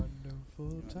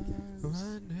beautiful times.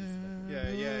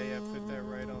 Yeah. Put that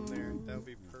right on there. That would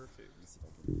be perfect.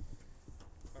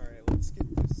 All right, let's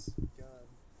get this. God,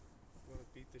 you want to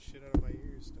beat the shit out of my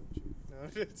ears, don't you?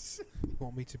 No, it's. You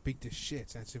want me to beat the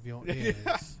shit out of your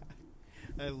ears?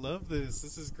 I love this.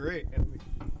 This is great. And we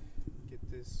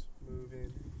get this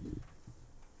moving.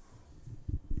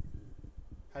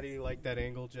 How do you like that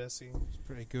angle, Jesse? It's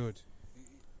pretty good.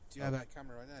 Do you have that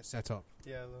camera right there set up?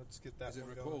 Yeah, let's get that. Is it one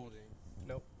recording? Going.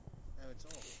 Nope. Oh, it's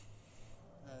on.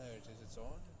 Oh, there it is. It's on.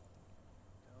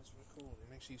 Now it's recording.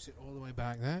 Make sure you sit all the way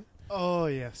back there. Oh,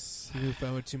 yes. If you move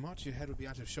forward too much, your head would be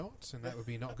out of shot, and that would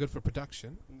be not good for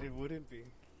production. It wouldn't be.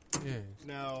 Yes.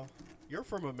 Now, you're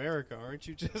from America, aren't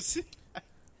you, Jesse?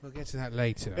 We'll get to that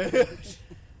later.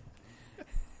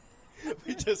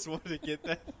 We just wanted to get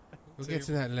that. We'll get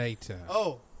to that later.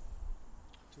 Oh.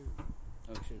 Dude.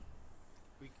 Oh, shoot.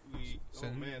 Oh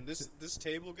man, this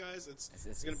table, guys,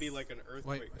 it's gonna be like an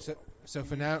earthquake. Wait, so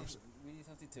for now, We need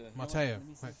something to... Matteo,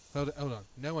 wait, hold on.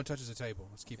 No one touches the table.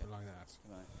 Let's keep it like that.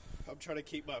 Come on. I'm trying to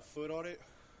keep my foot on it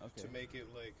Okay. to make it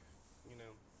like,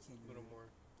 a little more.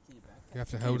 You have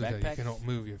to Can hold you it there. You backpack? cannot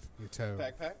move your toe.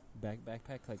 Backpack?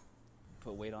 Backpack, like,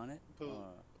 put weight on it?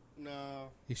 No.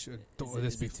 You should have Is thought it- of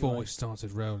this is it too before we light?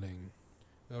 started rolling.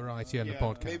 All right, here on the Yeah,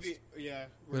 podcast. Maybe, yeah.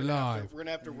 We're gonna have live. we're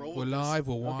gonna have to roll. We're with live.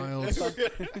 this. We're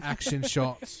wild. Action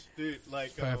shots. Dude,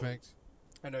 like, Perfect.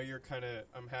 I know you're kind of.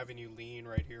 I'm having you lean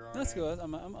right here. That's good.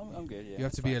 I'm good, yeah. You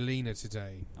have to be a leaner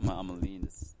today. I'm a lean.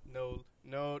 This.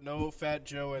 No, Fat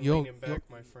Joe and Your- leaning back,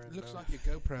 my friend. Looks no. like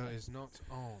your GoPro is not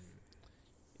on.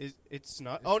 It's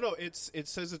not. Oh no, it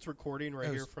says it's recording right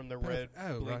Oh, here from the red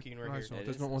blinking right here. So It it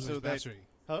does is. not waste So its that- battery.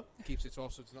 Huh? Keeps it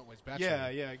off so it's not waste battery.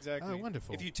 Yeah, exactly. Oh,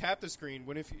 wonderful. If you tap the screen,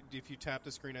 if you tap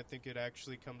the screen, I think it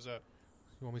actually comes up.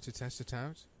 You want me to test it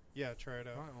out? Yeah, try it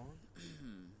out. Right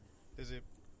on. Does it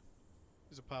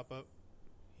pop up?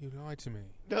 You lied to me.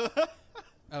 No.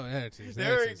 Oh, there it is.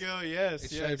 There it we is. go. Yes,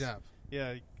 It yes. showed up.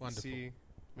 Yeah, you Wonderful. see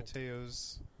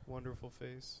Mateo's wonderful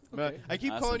face. Okay. I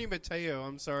keep Awesome. calling you Mateo.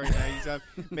 I'm sorry, guys.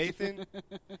 Nathan.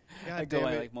 I God go damn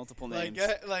by it. like multiple names.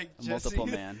 Like A Jesse, multiple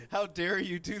man. How dare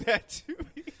you do that to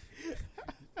me?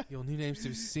 Your new name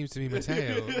seems to be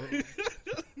Mateo.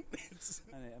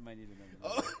 I might need another.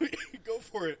 Oh, go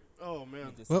for it. Oh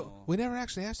man. Well, we never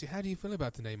actually asked you, how do you feel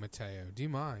about the name Mateo? Do you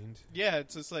mind? Yeah,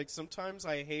 it's just like sometimes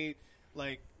I hate,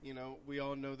 like, we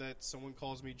all know that someone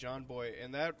calls me John Boy,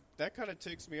 and that kind of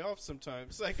ticks me off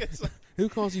sometimes. Like, it's like, Who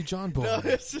calls you John Boy? no,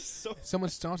 it's just so. Someone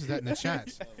started that in the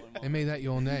chat. They made that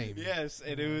your name. Yes,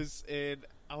 and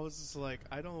I was just like,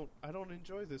 I don't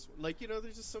enjoy this one. Like,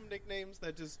 there's just some nicknames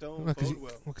that just don't bode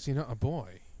well. Because you're not a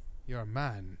boy. You're a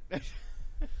man.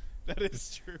 That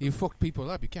is true. You fuck people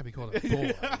up. You can't be called a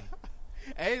boy.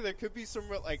 Hey, there could be some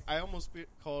like I almost been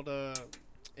called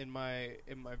in my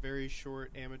very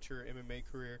short amateur MMA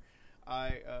career,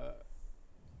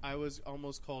 I was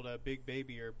almost called a big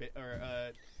baby or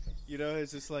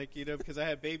it's just like because I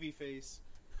had baby face,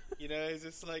 it's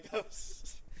just like I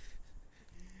was,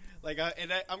 like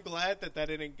I'm glad that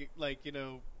didn't get,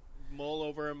 mull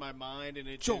over in my mind and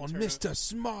it John, didn't turn Mr.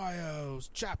 Smiles,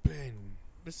 Chaplin.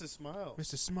 Mr. Smile.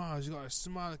 Mr. Smiles, you got a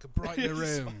smile that could brighten the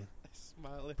room.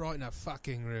 Smile. Brighten a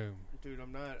fucking room. Dude,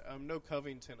 I'm no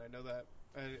Covington. I know that.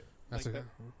 That's like okay.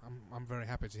 that. I'm very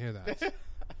happy to hear that.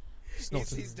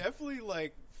 He's definitely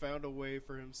found a way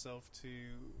for himself to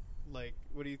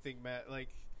what do you think, Matt?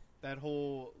 That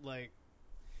whole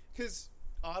because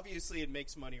obviously it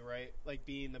makes money, right? Like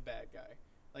being the bad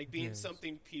guy, being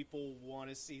something people want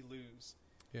to see lose.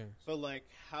 Yeah. But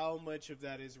how much of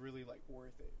that is really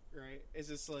worth it, right? Is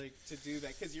this to do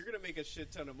that because you're gonna make a shit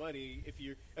ton of money if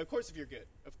you're good, of course,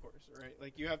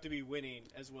 right? You have to be winning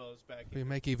as well as backing. You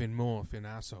make even more if you're an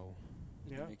asshole.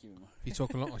 Yeah. If you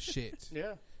talk a lot of shit,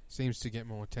 Yeah. seems to get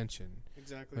more attention.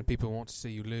 Exactly. When people want to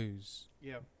see you lose,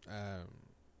 Yeah.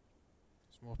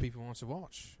 more people want to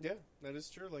watch. Yeah, that is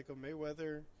true. Like a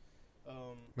Mayweather,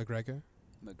 McGregor.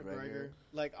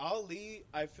 Like Ali,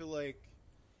 I feel like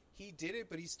he did it,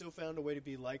 but he still found a way to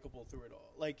be likable through it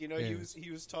all.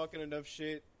 He was talking enough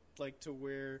shit to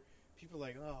where people were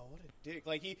like, oh, what a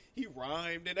dick. He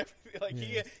rhymed and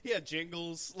everything. He had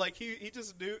jingles. He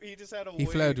just knew. He just had a. He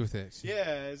flowed with it.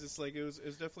 Yeah, it's just it was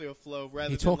definitely a flow. Rather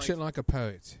he than talks shit like a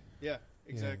poet. Yeah,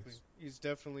 exactly. Yes. He's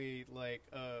definitely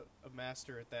a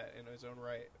master at that in his own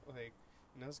right.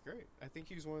 And that's great. I think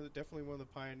he was definitely one of the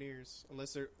pioneers.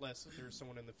 Unless there's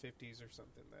someone in the 50s or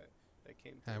something that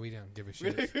came. We don't give a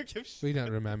shit. We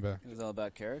don't remember. It was all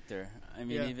about character. I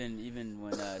mean, even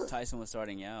when Tyson was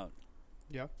starting out.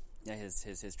 Yeah. Yeah,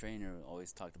 his trainer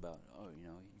always talked about, you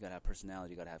gotta have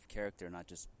personality, you gotta have character, not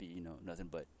just be, nothing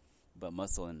but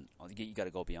muscle, and you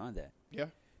gotta go beyond that. Yeah.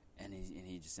 and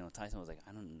he just, Tyson was like,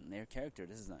 I don't, their character,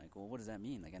 this is not, like, well, what does that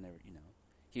mean? Like, I never,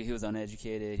 he was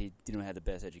uneducated, he didn't have the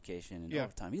best education, and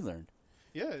over time he learned.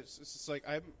 Yeah, it's like,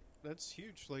 that's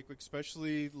huge, like,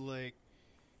 especially, like,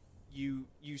 you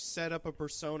set up a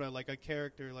persona, like a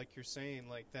character, like you're saying,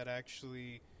 like, that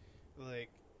actually, like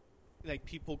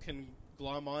people can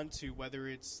glom onto, whether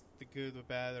it's the good, the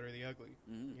bad, or the ugly,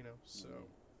 so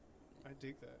I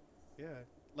dig that. Yeah,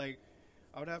 like,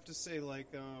 I would have to say, like,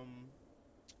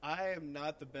 I am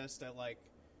not the best at, like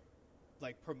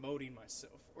promoting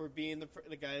myself or being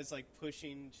the guy that's, like,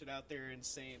 pushing shit out there and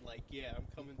saying, like, yeah, I'm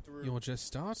coming through. You're just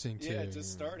starting to. Yeah,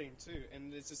 just starting too,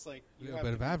 and it's just like a little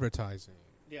bit of advertising.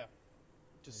 Yeah,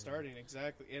 just starting,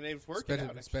 exactly, and it's working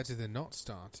out. It's better than not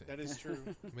starting. That is true.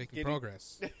 Making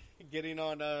progress. Getting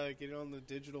on the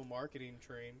digital marketing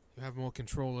train. You have more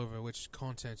control over which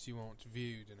content you want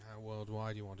viewed and how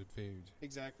worldwide you want it viewed.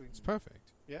 Exactly. It's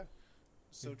perfect. Yeah,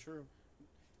 so true.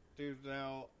 Dude,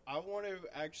 now, I want to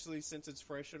actually, since it's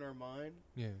fresh in our mind,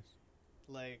 yes,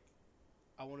 like,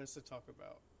 I want us to talk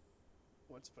about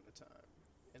Once Upon a Time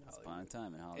in Hollywood. Once Upon a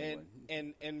Time in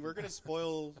Hollywood. And we're gonna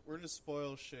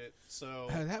spoil shit. So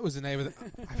that was the name of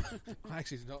the. I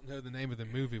actually did not know the name of the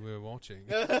movie we were watching.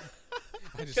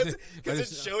 Because it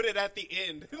showed it at the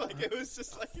end. Like, it was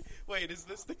just like, wait, is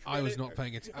this the credit? I was not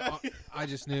paying attention. I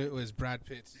just knew it was Brad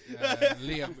Pitt's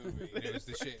Leo movie. And it was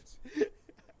the shit.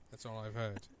 That's all I've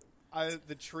heard.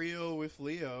 The trio with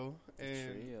Leo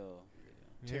and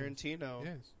Tarantino.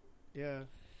 Yes. Yeah.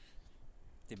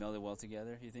 They melded well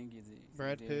together, you think?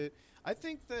 Brad Pitt. I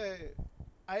think that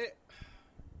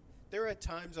there are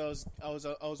times I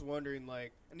was wondering,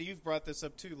 like, and you've brought this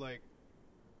up too, like,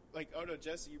 oh no,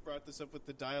 Jesse, you brought this up with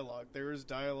the dialogue. There was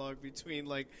dialogue between,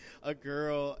 like, a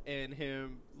girl and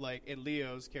him, like, and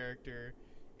Leo's character,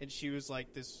 and she was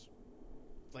like this,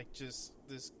 like, just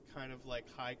this kind of, like,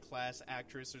 high class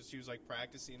actress, or she was, like,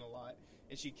 practicing a lot,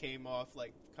 and she came off,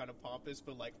 like, kind of pompous,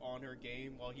 but, like, on her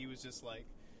game, while he was just like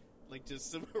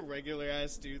just some regular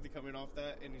ass dude coming off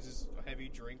that, and he's just a heavy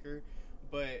drinker.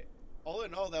 But all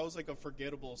in all, that was, like, a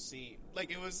forgettable scene. Like,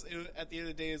 it was at the end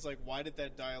of the day, it's like, why did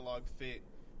that dialogue fit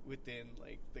within,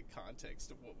 like, the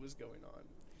context of what was going on?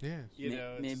 Yeah,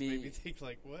 it just made me think,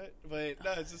 like, what? But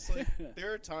no, it's just like,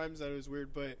 there are times that it was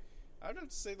weird, but I would have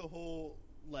to say the whole,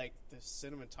 like, the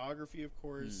cinematography, of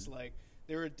course, like,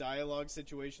 there were dialogue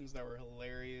situations that were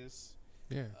hilarious.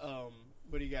 Yeah.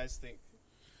 What do you guys think?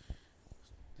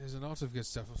 There's a lot of good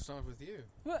stuff. I'll start with you.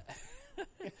 What?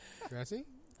 Jesse?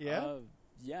 Yeah.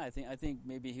 Yeah, I think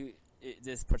maybe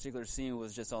this particular scene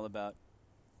was just all about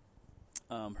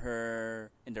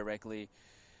her indirectly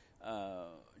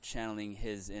channeling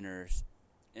his inner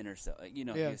self. Like,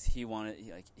 he wanted,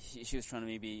 like, she was trying to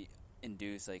maybe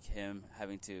induce, like, him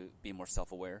having to be more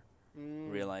self-aware,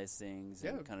 realize things,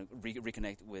 and kind of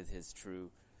reconnect with his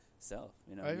true self.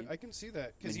 I can see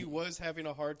that, because he was having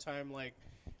a hard time, like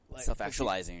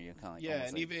self-actualizing. You're kind of, like,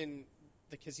 and like, even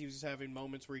because he was having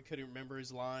moments where he couldn't remember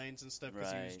his lines and stuff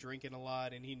because he was drinking a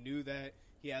lot, and he knew that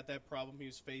he had that problem he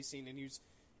was facing, and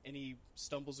he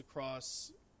stumbles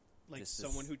across, like,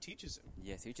 someone who teaches him.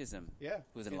 Yeah, teaches him. Yeah,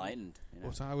 who's enlightened.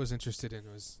 What I was interested in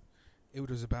was it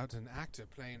was about an actor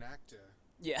playing actor.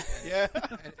 Yeah, yeah,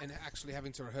 and actually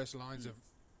having to rehearse lines of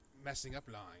messing up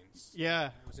lines. Yeah,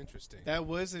 it was interesting. That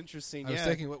was interesting. I was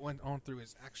thinking what went on through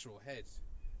his actual head,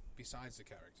 besides the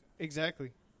character.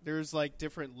 Exactly. There's, like,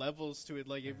 different levels to it.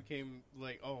 Like, it became,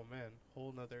 like, oh man,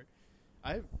 whole nother.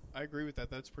 I agree with that.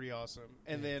 That's pretty awesome.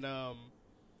 And then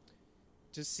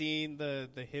just seeing the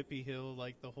hippie hill,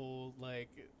 like, the whole, like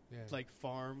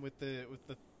farm with the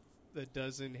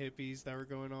dozen hippies that were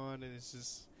going on, and it's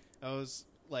just, that was,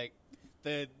 like,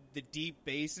 the deep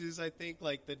basses, I think,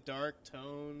 like the dark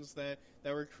tones that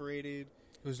were created.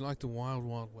 It was like the Wild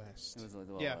Wild West. It was like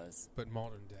the Wild West, but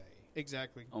modern day.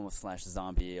 Exactly. Almost /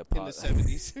 zombie in the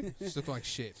 70s. Just looked like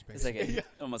shit, basically. It's like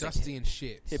almost dusty and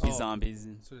shit. Hippie zombies.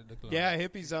 That's what it looked like. Yeah,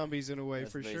 hippie zombies in a way.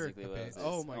 That's for sure.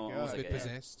 Oh my god. Like a bit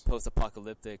possessed.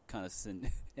 Post-apocalyptic kind of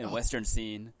in a Western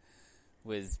scene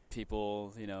with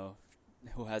people,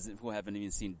 who haven't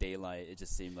even seen daylight. It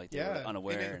just seemed like they were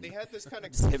unaware. And they had this kind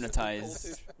of just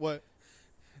hypnotized. What?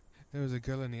 There was a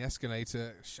girl in the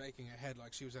escalator shaking her head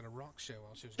like she was at a rock show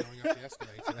while she was going up the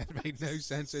escalator. That made no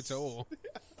sense at all.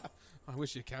 I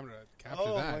wish your camera captured that.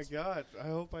 Oh my god! I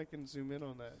hope I can zoom in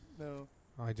on that. No,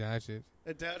 I doubt it.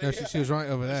 I doubt it. No, she was right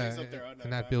over there, there in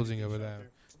that building over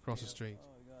there, across the street.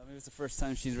 Oh my god! Maybe it's the first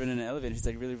time she's ridden an elevator. She's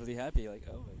like really, really happy. Like,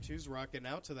 oh, she was rocking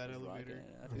out to that elevator.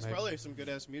 There's Maybe. probably some good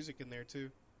ass music in there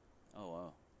too. Oh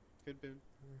wow! Could be,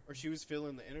 or she was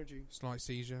feeling the energy. Slight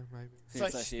seizure, maybe.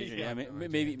 Slight seizure. Yeah,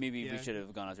 maybe we should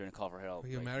have gone out there and called for help.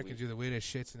 Well, you Americans do the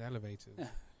weirdest shits in elevators.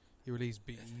 You release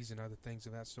bees and other things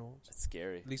of that sort. That's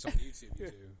scary. At least on YouTube you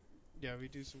do. Yeah, we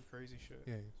do some crazy shit.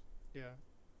 Yeah.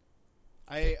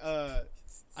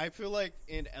 I feel like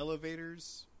in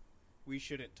elevators we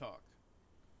shouldn't talk.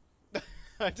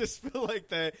 I just feel like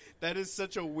that is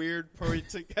such a weird point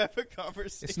to have a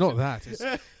conversation. It's not that. It's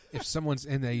if someone's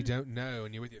in there you don't know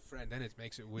and you're with your friend, then it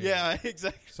makes it weird. Yeah,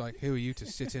 exactly. It's like, who are you to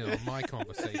sit in on my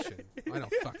conversation? I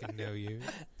don't fucking know you.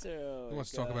 Who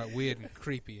wants to talk about weird and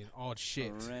creepy and odd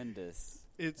shit? Horrendous.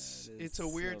 It's a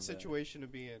weird situation to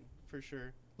be in, for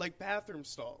sure. Like bathroom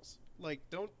stalls. Like,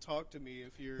 don't talk to me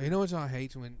if you're... You know what I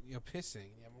hate? When you're pissing,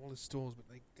 you have all the stalls, but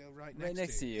they go right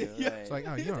next to you. Yeah. Right. It's like,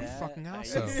 oh, you're a fucking Are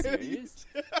asshole. you serious?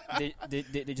 they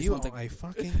just You want are to... a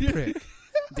fucking prick.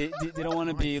 They don't want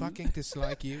to be... I fucking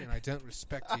dislike you, and I don't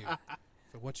respect you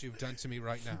for what you've done to me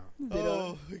right now.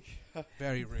 Oh, God.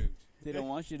 Very rude. They don't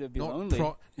want you to be Not lonely.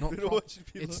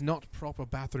 It's not proper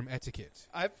bathroom etiquette.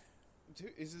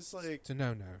 Dude, is this like... It's a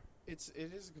no-no. It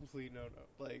is a complete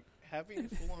no-no. Like, having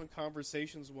full-on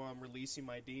conversations while I'm releasing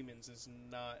my demons is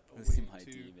not a way to...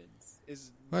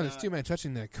 Demons. There's two men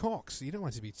touching their cocks. You don't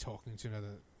want to be talking to another...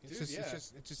 It's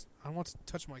Dude, just, I want to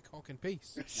touch my cock in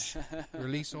peace.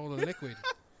 Release all the liquid.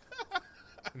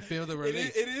 And feel the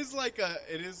relief. It is like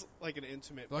an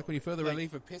intimate... Like when you feel the like,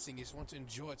 relief of pissing, you just want to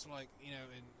enjoy it. It's like,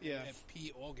 a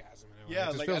pee orgasm. In a way. Yeah, it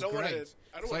just like, feels I don't want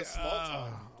great. to small talk.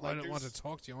 I don't want to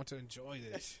talk to you. I want to enjoy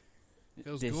this. It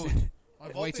feels This- good.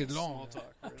 I've All waited things long. small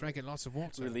talk, really. Drinking lots of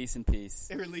water. Release in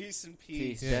peace. Release in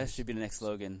peace. Yeah. That should be the next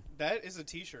slogan. That is a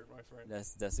T-shirt, my friend.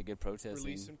 That's a good protest.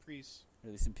 Release in peace.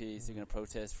 Release in peace. You're gonna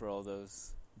protest for all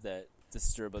those that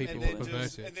disturb other People people.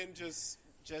 And then just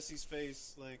Jesse's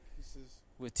face, like he says,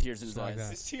 with tears in his Just like eyes.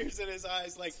 that. his tears in his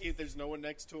eyes, like there's no one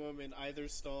next to him in either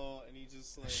stall, and he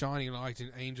just like A shining light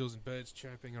and angels and birds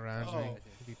chirping around me. Oh.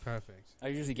 It'd be perfect. I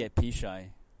usually get pee shy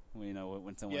when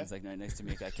someone's like right next to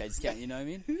me. Like, I just can't. You know what I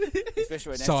mean? Especially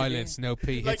right next Silence, to me. no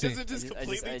pee like hitting. does it just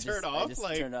completely I turn I off? just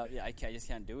Like turn off. Yeah, I just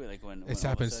can't do it. Like when It all of a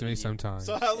happens to sudden me you- sometimes.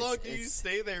 so how long do you it's-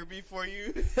 stay there before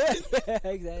you? Yeah,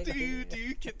 exactly. Do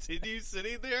you continue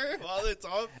sitting there while it's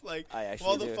off? Like I actually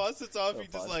while the do. faucet's off, No you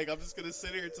just faucet. like I'm just gonna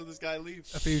sit here until this guy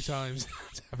leaves. A few times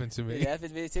it's happened to me. It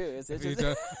happened to me too. It's A few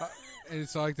interesting. times. And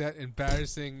it's like that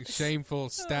embarrassing, shameful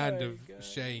stand Oh my of God.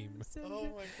 shame. Oh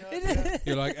my god!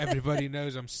 You're like, everybody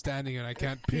knows I'm standing and I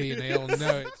can't pee, and they all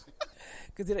know it.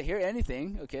 Because did I hear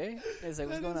anything? Okay, it's like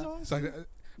what's That going is on? awesome.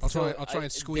 It's like I'll try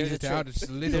and squeeze there's it a out. trick. Just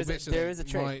a little bit. So There is a that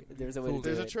trick. might There's a way to fool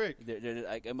do There's it.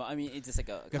 a trick. I mean, it's just like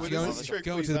a. If What you is go, this trick,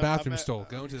 go please? into the bathroom I'm at- stall.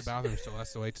 Go into the bathroom stall.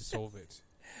 That's the way to solve it.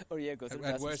 Or yeah, go to the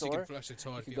At bathroom worst, you store. can flush the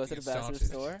toilet. You if go you to the get bathroom started.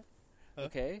 store. Huh?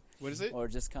 Okay. What is it? Or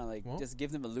just kind of like What? just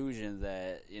give them illusion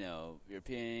that you're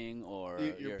peeing or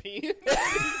You're peeing.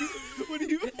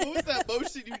 What was that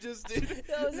motion you just did?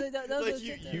 That was it. That was Like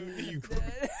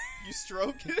it. you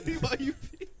stroke it while you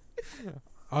pee.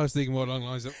 I was thinking more along the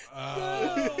lines of,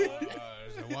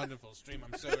 it's a wonderful stream.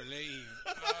 I'm so relieved.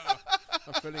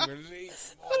 I'm feeling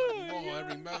relief more and more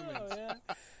every moment. Oh, yeah.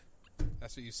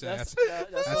 That's what you say.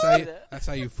 That's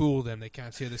how you fool them. They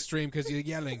can't hear the stream because you're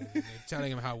yelling. And you're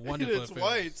telling them how wonderful And it's it feels.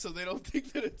 white, so they don't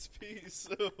think that it's pee.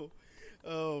 So,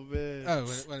 oh man. Oh,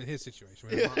 well, in his situation,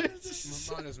 Yeah.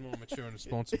 mine is more mature and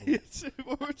responsible. It's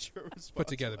more mature, Put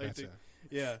together I better. think.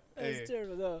 Yeah. Hey. That's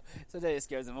terrible though. So that it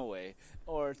scares them away.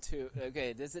 Or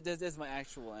okay, this is my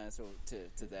actual answer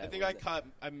to that. I think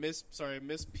I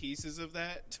missed pieces of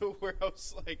that to where I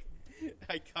was like,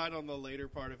 I caught on the later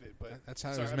part of it, but That's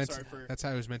how sorry, it was I'm meant. sorry for- That's how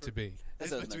it was meant to be.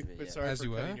 That's what it's meant to be, but yeah. sorry As for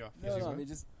you cutting were. you off. As you No, were. I mean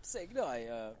just say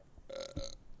no.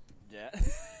 Yeah.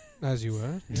 As you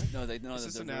were. Yeah. No, Is the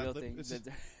this an real ad-lib? thing. Is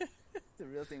The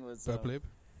real thing was. Bublib.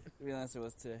 The real answer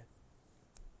was to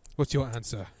What's your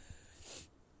answer?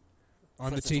 I'm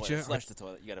flush the teacher. Toilet. Flush the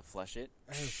toilet. You gotta flush it.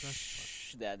 Oh,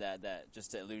 flush. That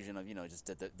just the illusion of just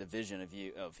the vision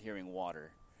of hearing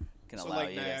water can So allow like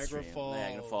you that Niagara stream. Falls,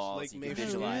 Niagara Falls. like You maybe- can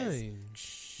visualize. Really?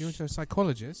 You went to a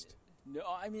psychologist? No,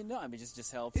 I mean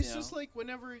just helps. It's just like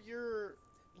whenever you're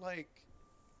like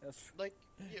yeah,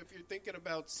 if you're thinking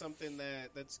about something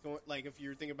that's going, like if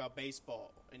you're thinking about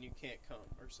baseball and you can't come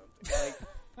or something,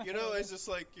 like it's just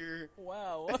like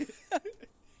wow.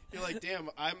 you're like, damn,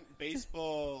 I'm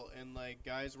baseball and like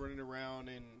guys running around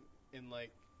in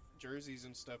like jerseys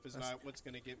and stuff is not what's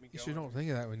gonna get me You going. should not think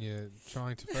of that when you're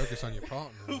trying to focus on your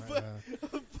partner.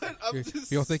 But I'm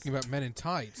You're thinking about men in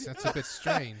tights. That's a bit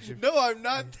strange. No, I'm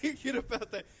not thinking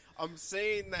about that. I'm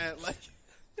saying that like.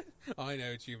 I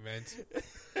know what you meant.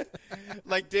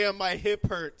 Like, damn, my hip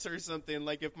hurts or something.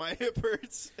 Like, if my hip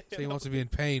hurts. So you want to be in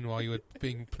pain while you were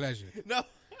being pleasured. No.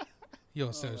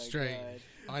 You're so my strange.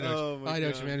 God. I know. Oh my I know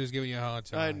what God. you meant. Who's giving you a hard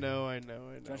time. I know.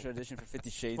 Trying to audition for 50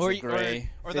 Shades Or of Grey.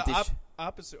 or the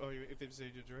opposite. Oh, 50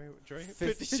 Shades of Dre.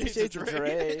 50 Shades of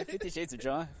Dre. 50 Shades of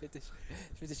John. 50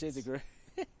 Shades of Grey.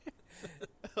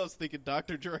 I was thinking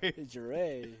Dr. Dre.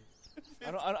 Dre.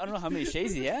 I don't know how many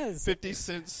shades he has. 50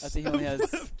 cents. I think he only has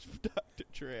Dr.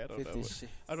 Dre. I don't know.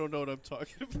 I don't know what I'm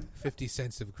talking about. 50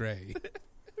 cents of grey.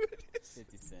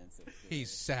 50 cents of grey.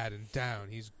 He's sad and down.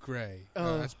 He's grey.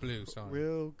 Oh, that's blue. Sorry.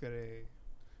 Real grey.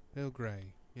 Real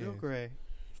grey. Yeah. Real grey.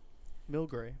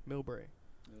 Millbrae.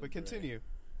 But continue.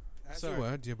 That's a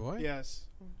word, dear boy. Yes.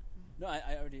 No,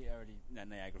 I already.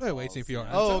 Niagara Falls. We're waiting for your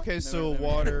answer. Oh, okay. So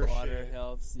water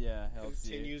helps. Yeah, helps.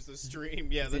 Continues the stream.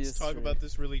 Yeah, let's talk about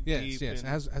this really deep and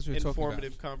as we're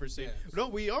informative conversation. Yes. No,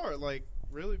 we are like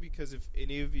really, because if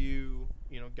any of you,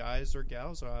 guys or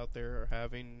gals are out there are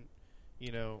having,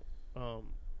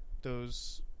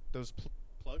 those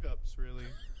plug ups, really.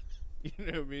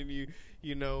 What I mean?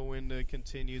 You know when to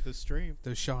continue the stream.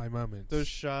 Those shy moments. Those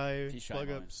shy plug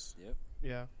ups. Yep.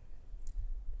 Yeah.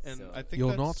 And so I think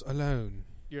you're not alone.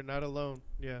 You're not alone.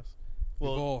 Yes.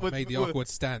 Well, we've all made the awkward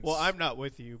stance. Well, I'm not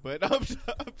with you, but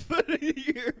but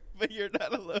you're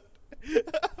not alone.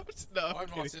 I'm not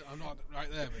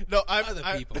right there. But no, other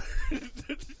people.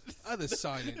 Other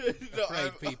silent,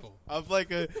 afraid people. I'm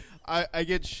like I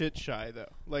get shit shy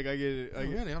though. Like I get.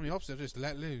 Really, I'm the opposite. I just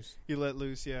let loose. You let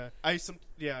loose, yeah.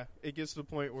 It gets to the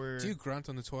point where. Do you grunt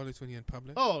on the toilet when you're in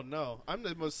public? Oh no, I'm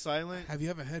the most silent. Have you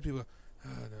ever heard people?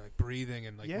 They're like breathing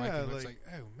and like making it's like,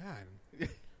 oh man.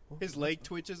 His leg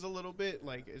twitches a little bit.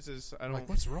 Like it's just I don't. Like,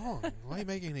 what's wrong? Why are you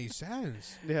making these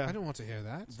sounds? Yeah, I don't want to hear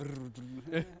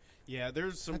that. Yeah,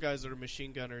 there's some guys that are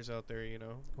machine gunners out there.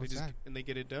 What's that? And they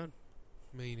get it done.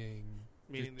 Meaning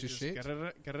they just shit? and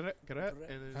then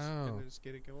just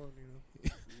get it going.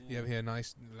 You ever hear a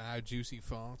nice loud juicy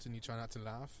fart and you try not to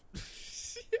laugh?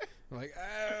 Like,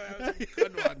 that was a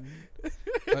good one.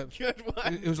 Good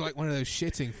one. It was like one of those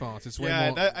shitting farts. It's way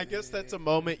more. I guess that's a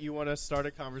moment you want to start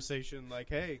a conversation. Like,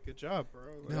 hey, good job,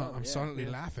 bro. No, I'm silently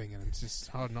laughing, and it's just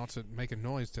hard not to make a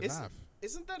noise to laugh.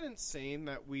 Isn't that insane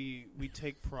that we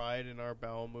take pride in our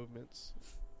bowel movements?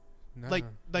 No, like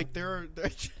there are.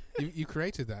 You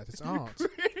created that. It's art.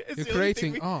 You're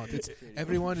creating art.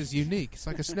 Everyone is unique. It's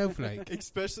like a snowflake.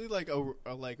 Especially like a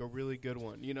really good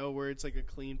one. Where it's like a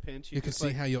clean pinch. You can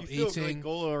see how you're eating, like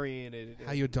goal oriented,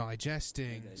 how you're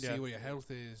digesting. See where your health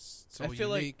is. It's all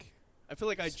unique. I feel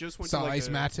like I just went size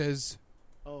to matters.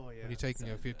 Oh yeah. When you're taking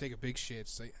if you take a big shit,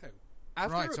 say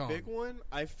after a big one,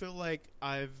 I feel like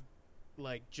I've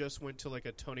just went to like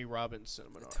a Tony Robbins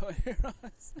seminar.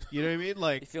 You know what I mean?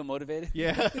 Like you feel motivated?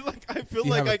 Yeah, like I feel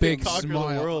like I can conquer the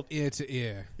world ear to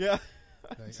ear. Yeah.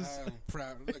 Like, I'm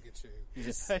proud. Look at you.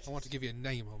 I want to give you a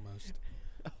name almost.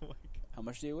 Oh my god. How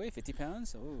much do you weigh? 50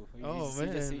 pounds?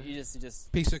 Man. You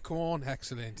just piece of corn.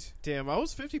 Excellent. Damn, I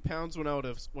was 50 pounds when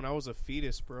I was a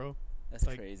fetus, bro. That's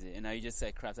crazy. And now you just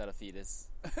crapped out a fetus.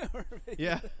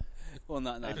 Yeah. Well,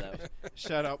 not that.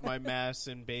 Shout out my mass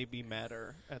and baby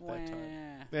matter at that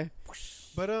time.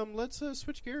 But let's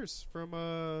switch gears from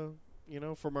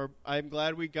from our. I'm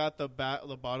glad we got the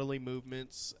bodily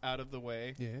movements out of the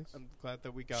way. Yes. I'm glad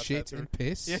that we got shit that and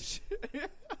piss. Yeah.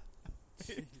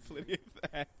 Plenty of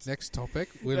that. Next topic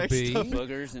will be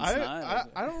boogers and snot.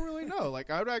 I don't really know. Like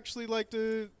I would actually like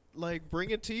to bring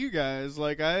it to you guys.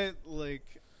 Like I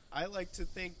like to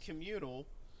think communal.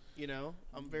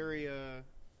 I'm very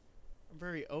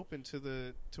open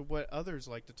to what others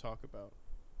like to talk about.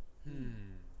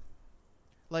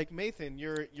 Like Mathan,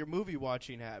 your movie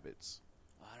watching habits.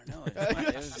 I don't know.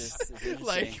 It was just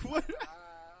like what?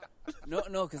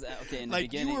 No, because in the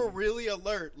beginning, you were really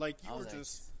alert. Like you were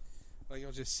just. Like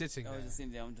you're just sitting there. I was just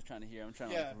sitting there. I'm just trying to hear. I'm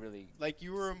trying to really. Like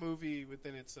you were a movie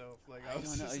within itself. Like I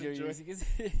was just enjoying.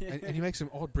 And you make some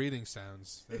odd breathing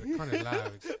sounds. They're kind of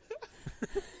loud.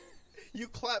 You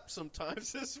clap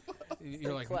sometimes as well.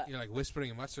 You're like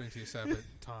whispering and muttering to yourself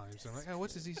at times. I'm like, oh,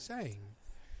 what is he saying?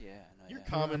 Yeah, your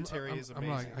commentary is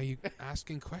amazing. I'm like, are you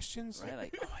asking questions? Right,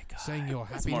 like, oh my god, saying your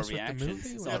happiness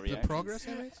with the movie, the progress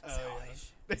of it.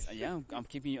 Yeah, I'm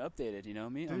keeping you updated. You know what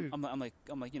I mean? I'm like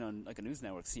like a news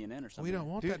network, CNN or something. We don't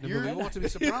want that in the movie. We want to be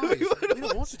surprised. We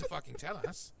don't want you to fucking tell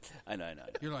us. I know.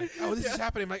 You're like, oh, this is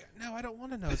happening. I'm like, no, I don't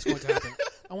want to know it's going to happen.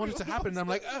 I want it to happen. And I'm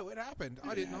like, oh, it happened.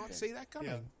 I did not see that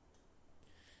coming. Yeah.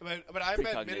 But I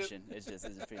precognition. It's just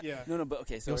yeah. No, but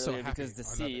okay. So earlier, because the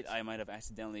seat, I might have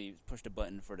accidentally pushed a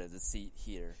button for the seat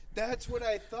heater. That's what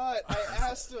I thought. I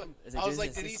asked him. I was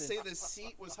like, did he say the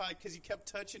seat was high because you kept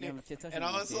touching it? And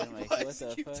I was like, why does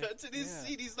he keep touching his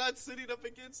seat? He's not sitting up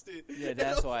against it. Yeah,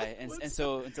 that's why. And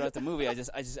so throughout the movie, I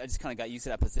just kind of got used to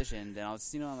that position. Then I was,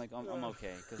 I'm like, I'm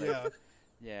okay. Cause I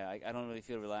don't really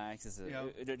feel relaxed.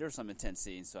 There's some intense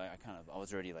scenes, so I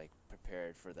was already like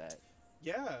prepared for that.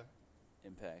 Yeah.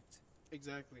 impact.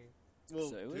 Exactly. Well,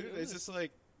 So it's just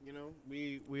like,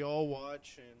 we all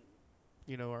watch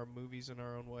and, our movies in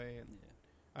our own way. And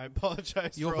I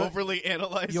apologize for overly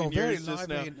analyzing yours just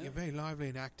now. You're very lively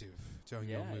and active during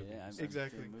your movies. Yeah,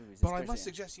 exactly. Movies, but I must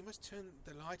suggest you must turn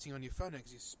the lighting on your phone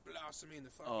because you blasted me in the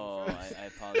fucking face. I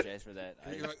apologize for that.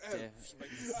 You're like,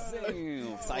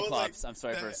 Cyclops. I'm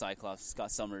sorry for Cyclops.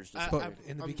 Scott Summers. But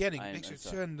in the beginning, make sure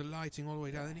to turn the lighting all the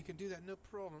way down. Then you can do that, no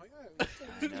problem. Like,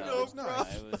 it's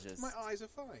nice. It was just my eyes are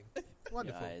fine.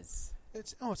 Wonderful. Eyes.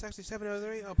 It's actually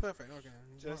 7:03. Oh, perfect. Okay.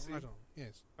 Jesse, right on.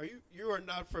 Yes. You are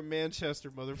not from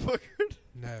Manchester, motherfucker.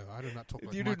 No, I do not talk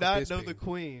like you Michael do not Bisping. know the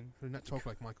Queen. I do not talk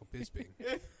like Michael Bisping.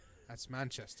 That's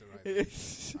Manchester, right there.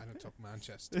 I don't talk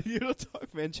Manchester. You don't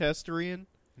talk Manchesterian?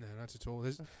 No, not at all.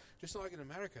 There's just like in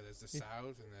America, there's the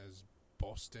South and there's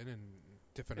Boston and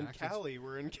different accents. Cali,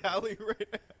 we're in Cali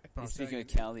right now. Speaking of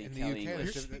Cali, in Cali the UK,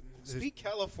 English. Speak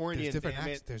Californian, damn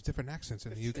it. There's different accents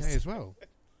in the UK as well.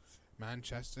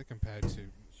 Manchester compared to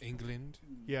England.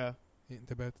 Yeah.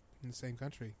 They're both in the same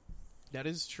country. That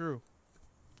is true.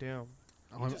 Damn.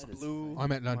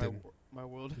 I'm at London. My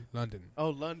world. London. Oh,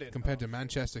 London. Compared to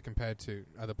Manchester, compared to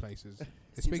other places.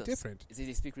 They speak different.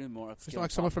 They speak really more upscale. It's like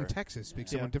someone from Texas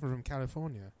speaks someone different from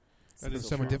California. That is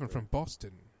someone true. different from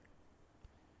Boston.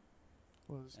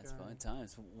 That's fun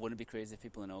times. Wouldn't it be crazy if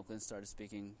people in Oakland started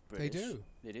speaking British?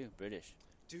 They do, British.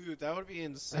 Dude, that would be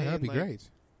insane. That'd be great.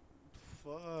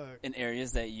 Fuck. In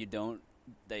areas that you don't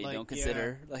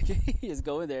consider. Like, you just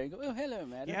go in there and go, oh, hello,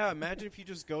 madam. Yeah, imagine if you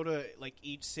just go to, like,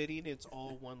 each city and it's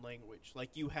all one language.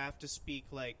 Like, you have to speak,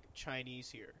 like,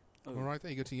 Chinese here. Well, right there,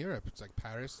 you go to Europe. It's like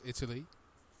Paris, Italy,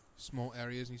 small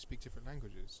areas, and you speak different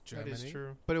languages. Germany. That is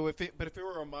true. But if it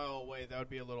were a mile away, that would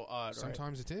be a little odd,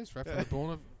 Sometimes it is. Right from the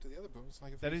border to the other border, it's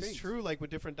like a few That is feet. true, like,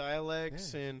 with different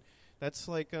dialects, and that's,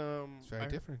 like, it's very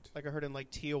different. Like, I heard in,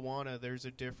 like, Tijuana, there's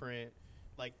a different...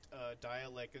 like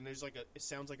dialect, and there's like it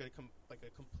sounds like a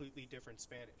completely different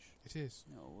Spanish. It is.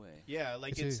 No way. Yeah,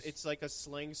 like it's like a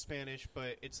slang Spanish,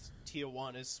 but it's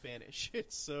Tijuana's Spanish.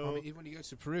 It's so. I mean, even when you go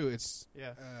to Peru, it's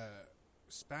yeah.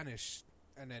 Spanish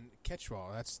and then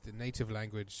Quechua. That's the native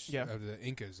language of the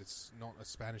Incas. It's not a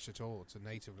Spanish at all. It's a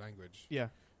native language. Yeah.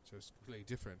 So it's completely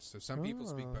different. So some people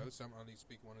speak both. Some only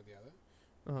speak one or the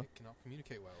other. They cannot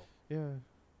communicate well. Yeah.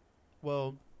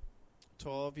 Well. To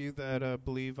all of you that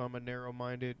believe I'm a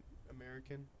narrow-minded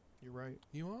American, you're right.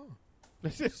 You are.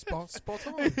 spot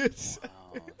on. Wow.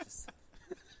 Just,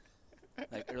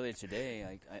 like earlier today,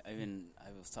 like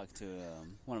I was talking to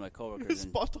one of my coworkers.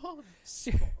 Spot on.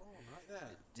 Spot on, right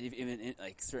there. Even in,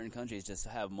 like certain countries, just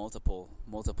have multiple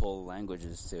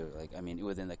languages too. Like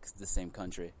within like the same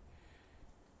country.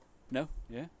 No,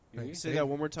 yeah. Say that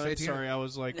one more time. Sorry, I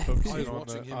was like focusing on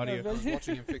the audio. I was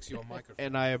watching him fix your microphone.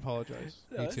 And I apologize.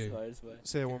 Me too.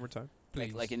 Say that one more time.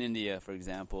 Please. Like in India, for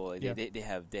example, they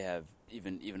have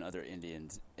even other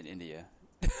Indians in India.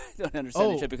 Don't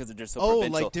understand each other because they're so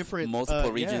provincial. Like different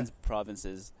multiple regions,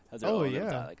 provinces. Have their own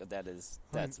like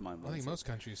that's mind blowing. I think most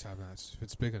countries have that.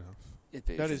 It's big enough.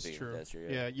 That is true. That's true.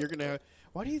 Yeah, you're gonna.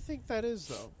 Why do you think that is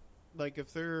though? Like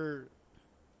if they're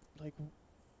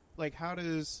like how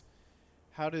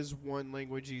does one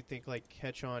language you think like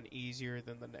catch on easier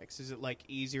than the next? Is it like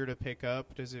easier to pick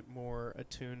up? Is it more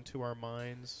attuned to our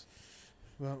minds?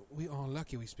 Well, we are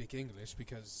lucky we speak English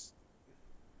because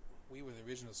we were the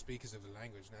original speakers of the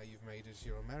language. Now you've made it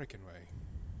your American way.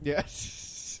 Yeah.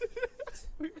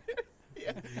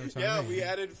 Yeah, we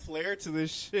added flair to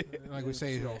this shit. Like we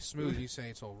say it's all smooth, you say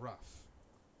it's all rough.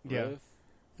 Yeah.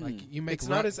 Like you make it's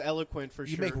not as eloquent for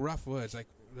you sure. You make rough words, like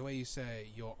the way you say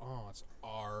your it's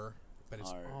R, but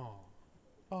it's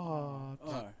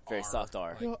very soft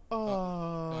R. Like if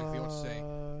you want to say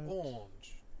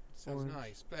orange, it sounds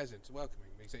nice, pleasant, welcoming.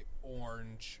 But you say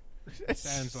orange, it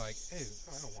sounds like, ew,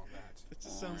 I don't want that. It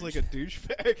just sounds like a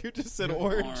douchebag who just said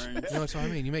orange. You know what I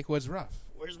mean? You make words rough.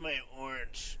 Where's my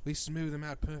orange? We smooth them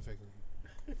out perfectly.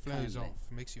 Flows off.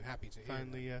 Makes you happy to hear.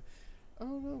 Finally, yeah. I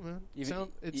don't know, man.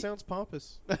 It sounds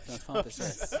pompous. Sounds pompous,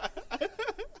 yes.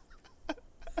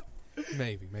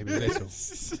 Maybe a little.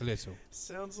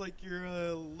 Sounds like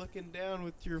you're looking down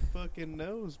with your fucking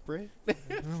nose, Brett.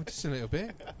 No, just a little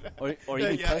bit. Or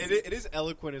even it is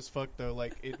eloquent as fuck though.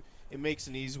 Like it makes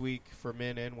knees weak for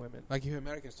men and women. Like you hear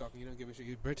Americans talking, you don't give a shit.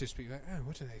 You British people like, oh,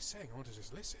 what are they saying? I want to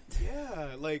just listen.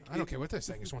 Yeah, like I don't care what they're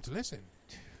saying. I just want to listen.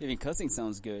 Even cussing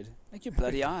sounds good. Like your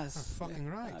bloody ass. Oh, fucking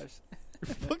right.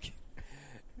 Fucking.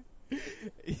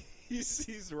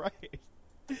 He's right.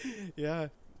 Yeah,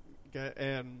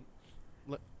 and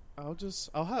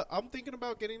I'm thinking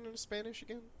about getting into Spanish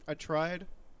again. I tried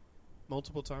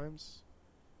multiple times,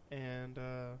 and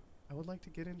I would like to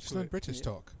get into just learn British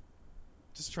talk.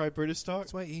 Just try British talk.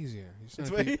 It's way easier.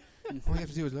 It's all you have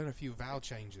to do is learn a few vowel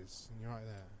changes, and you're right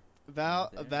there. Vowel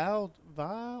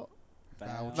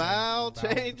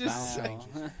changes.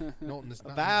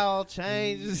 Vowel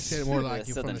changes. You said it more like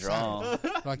you're from the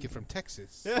South, like you're from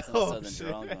Texas. Yeah, southern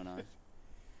drawl going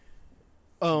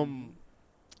on.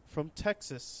 From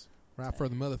Texas. Right for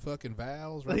the motherfucking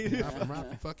vowels. Right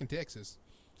from fucking Texas.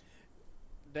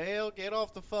 Dale, get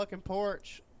off the fucking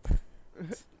porch.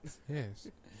 Yes.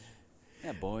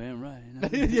 Yeah, boy, I'm right.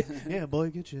 Yeah, boy,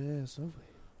 get your ass over here.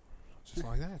 Just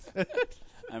like that.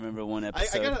 I remember one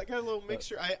episode. I got a little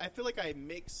mixture. I feel like I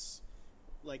mix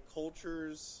like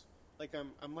cultures. Like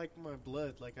I'm like my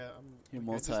blood. Like I'm. You're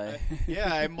multi. I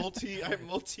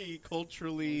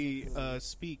multiculturally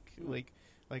speak. Like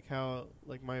how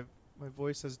like my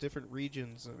voice has different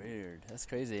regions. Weird. That's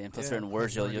crazy. And plus certain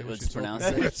words you'll just pronounce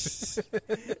it.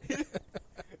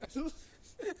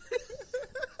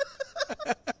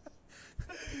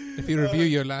 If you review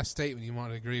your last statement, you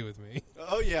might agree with me.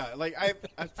 Oh yeah, like I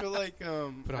feel like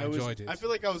but I enjoyed it. I feel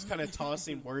like I was kind of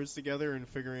tossing words together and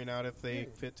figuring out if they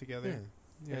fit together.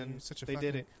 Yeah, and such a they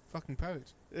did it. Fucking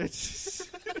poet.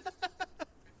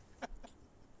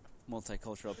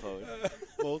 Multicultural poet.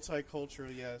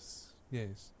 Multicultural, yes.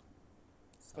 Yes.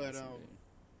 But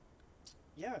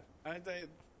yeah, I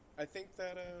think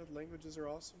that languages are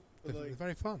awesome. They're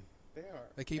very fun. They are.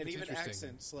 They keep and it even interesting.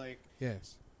 accents, like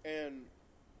yes. And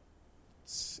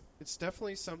it's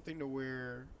definitely something to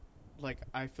where, like,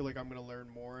 I feel like I'm gonna learn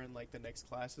more in like the next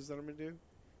classes that I'm gonna do.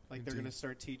 Like Indeed. they're gonna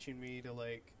start teaching me to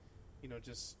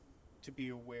just to be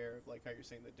aware of like how you're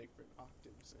saying the different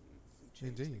octaves and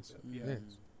change things up. Yeah.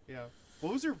 Yes. Yeah.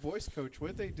 What was your voice coach? What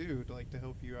did they do to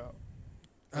help you out?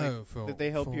 Did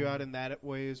they help you out in that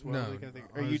way as well? No,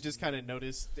 or you just kind of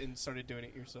noticed and started doing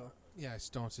it yourself? Yeah, I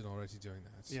started already doing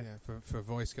that. Yeah. For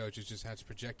voice coaches, just had to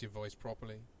project your voice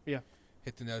properly. Yeah.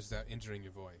 Hit the notes without injuring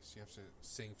your voice. You have to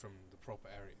sing from the proper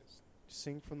areas.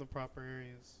 Sing from the proper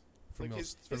areas. From like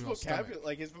his vocabulary,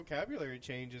 like his vocabulary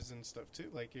changes and stuff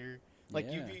too. Like you're,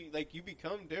 you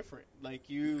become different. Like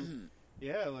you,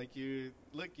 yeah, like you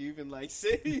look. You even like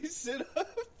sit up.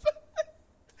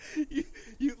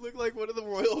 You look like one of the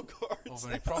royal guards. Oh,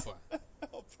 very proper.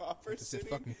 All proper. This is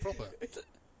fucking proper.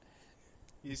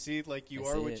 You see, like you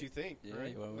are what you think, yeah,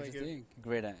 right? You are what like you think.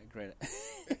 Great.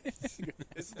 This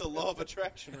is the law of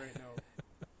attraction right now.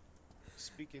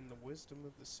 Speaking the wisdom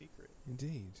of the secret.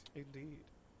 Indeed.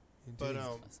 But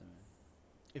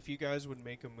if you guys would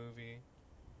make a movie,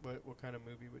 what kind of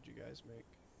movie would you guys make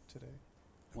today?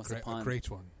 A great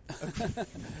one.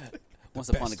 Once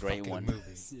upon a great one. Movie.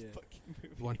 Yeah.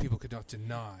 One people could not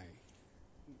deny.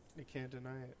 They can't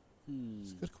deny it.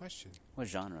 It's a good question. What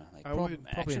genre? Like probably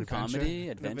action, comedy,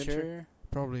 adventure?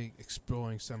 Probably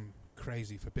exploring some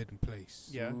crazy forbidden place.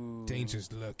 Yeah. Ooh.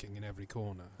 Dangers lurking in every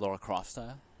corner. Laura Croft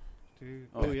style? Dude.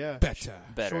 Oh, yeah. Better.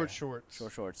 Short shorts.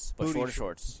 Short shorts. But shorter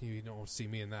shorts. You don't see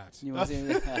me in that. You want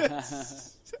to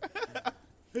see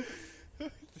that?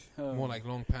 More like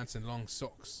long pants and long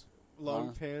socks.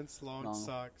 Long pants, long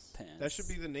socks. Pants. That should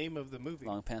be the name of the movie.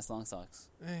 Long pants, long socks.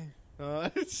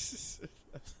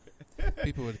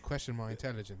 People would question my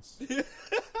intelligence.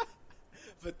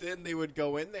 But then they would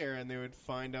go in there and they would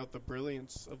find out the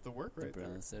brilliance of the work right there. The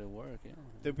brilliance of the work, yeah.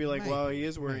 They'd be like, wow, he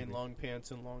is wearing long pants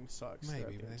and long socks.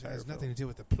 Maybe, but it has nothing to do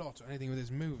with the plot or anything with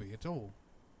this movie at all.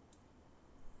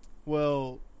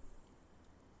 Well,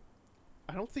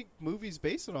 I don't think movies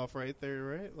base it off right there,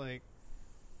 right? Like,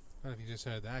 well, if you just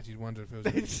heard that, you'd wonder if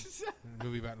it was a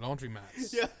movie about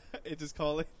laundromats. Yeah, it just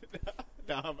call it.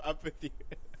 No, I'm with you.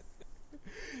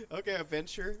 Okay,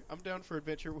 adventure. I'm down for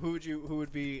adventure. Who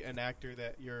would be an actor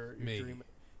that your dream?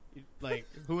 Like,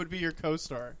 who would be your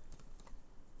co-star?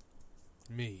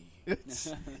 Me.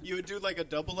 You would do like a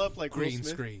double up, like green Will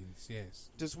Smith? Screens. Yes.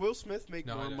 Does Will Smith make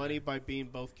more money by being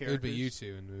both characters? It would be you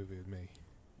two in the movie with me.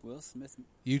 Will Smith.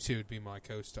 You two would be my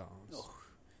co-stars. Oh.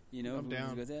 You know who's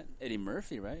good at that? Eddie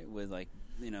Murphy, right? With like,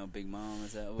 Big Mom.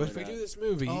 Is that? But if we do this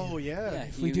movie,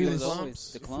 if we do this,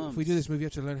 if we do this movie, you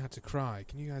have to learn how to cry.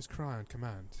 Can you guys cry on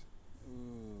command?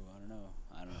 Ooh, I don't know.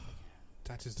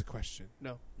 That is the question.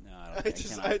 No, I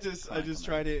don't. I just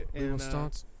tried it. We will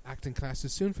start acting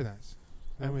classes soon for that,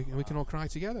 and we can all cry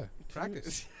together.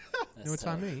 Practice. You know what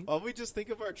I mean? Well, we just think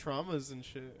of our traumas and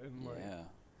shit, and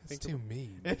That's too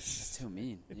mean. That's too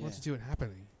mean. I want to do it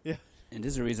happily. Yeah. And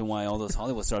this is the reason why all those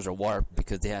Hollywood stars are warped,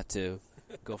 because they have to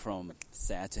go from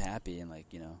sad to happy, and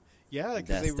yeah,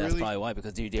 that's probably why,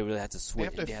 because they really have to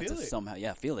switch. They have to somehow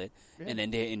feel it, and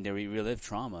then they relive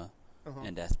trauma,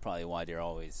 and that's probably why they're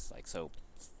always so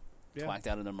whacked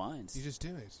out of their minds. You just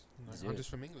do it. I'm just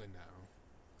from England now.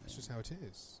 That's just how it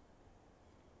is.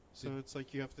 So it's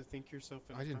like you have to think yourself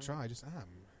in. I didn't try. I just am.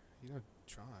 You don't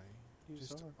try. You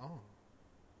just are.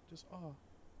 Just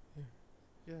Yeah.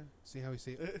 Yeah. See how we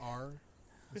say R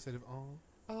instead of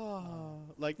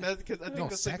like that, because I think not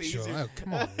that's sexual. like the easier. Oh,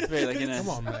 come on. It's very like in a Come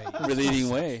on, mate. relieving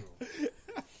way.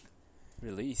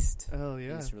 Released. Oh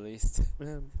yeah. He's released.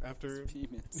 Man, after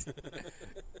Payments.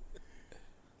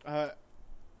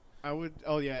 I would.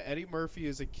 Oh yeah, Eddie Murphy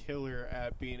is a killer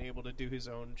at being able to do his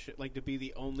own shit. Like to be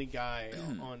the only guy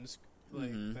on,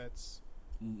 like that's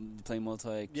playing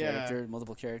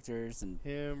multiple characters, and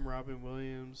him, Robin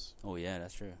Williams. Oh yeah,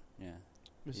 that's true. Yeah,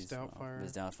 Miss Doubtfire.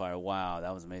 Miss Doubtfire. Wow,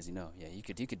 that was amazing. No, yeah, you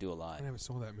could do a lot. I never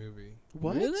saw that movie.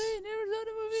 What? Really? Never saw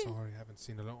the movie? Sorry, I haven't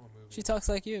seen a lot of movies. She talks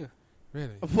like you.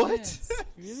 Really? What? Yes.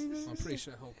 Really? I'm pretty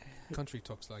sure the whole country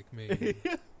talks like me.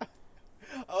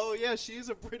 Oh yeah, she is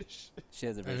a British. She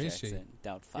has a British accent.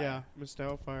 Doubtfire. Yeah, Miss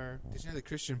Doubtfire. Did you know that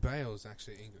Christian Bale's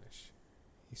actually English?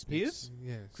 He is?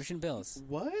 Yes. Christian Bale's.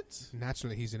 What?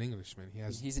 Naturally, he's an Englishman.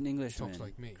 He's an Englishman. Talks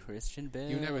like me. Christian Bale.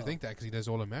 You never think that because he does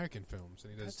all American films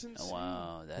and he does. That's insane. Oh,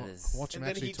 wow, that is. Watch him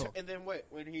actually talk. And then what?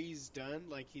 When he's done,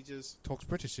 like he just talks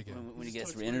British again. When he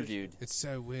gets re-interviewed. It's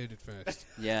so weird at first.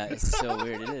 Yeah, it's so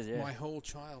weird. It is. Yeah. My whole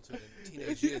childhood and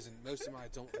teenage years and most of my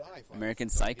adult life. American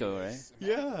Psycho, right?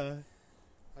 Yeah.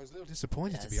 I was a little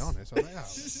disappointed to be honest. I was like, oh.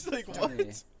 It's like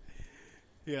what?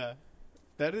 Yeah,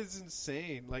 that is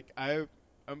insane. Like I'm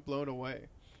blown away.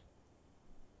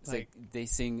 It's like they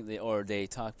sing, they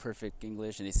talk perfect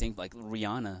English, and they sing like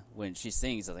Rihanna when she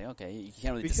sings. I was like, okay, you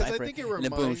can't really decipher. I think it and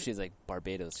then boom, she's like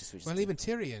Barbados. She switches. Well, even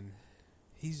Tyrion,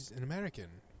 he's an American,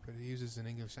 but he uses an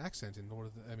English accent in Lord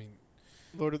of the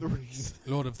Thrones.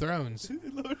 Lord of the Thrones. The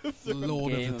Lord of the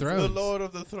Thrones. The Lord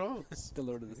of the Thrones. The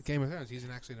Lord of the Game of Thrones. He's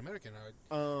actually an American.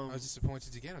 I was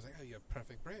disappointed again. I was like, oh, you're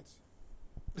perfect Brit.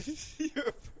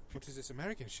 What is this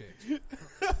American shit?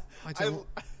 I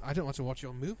don't want to watch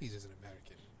your movies as an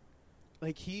American.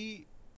 Like he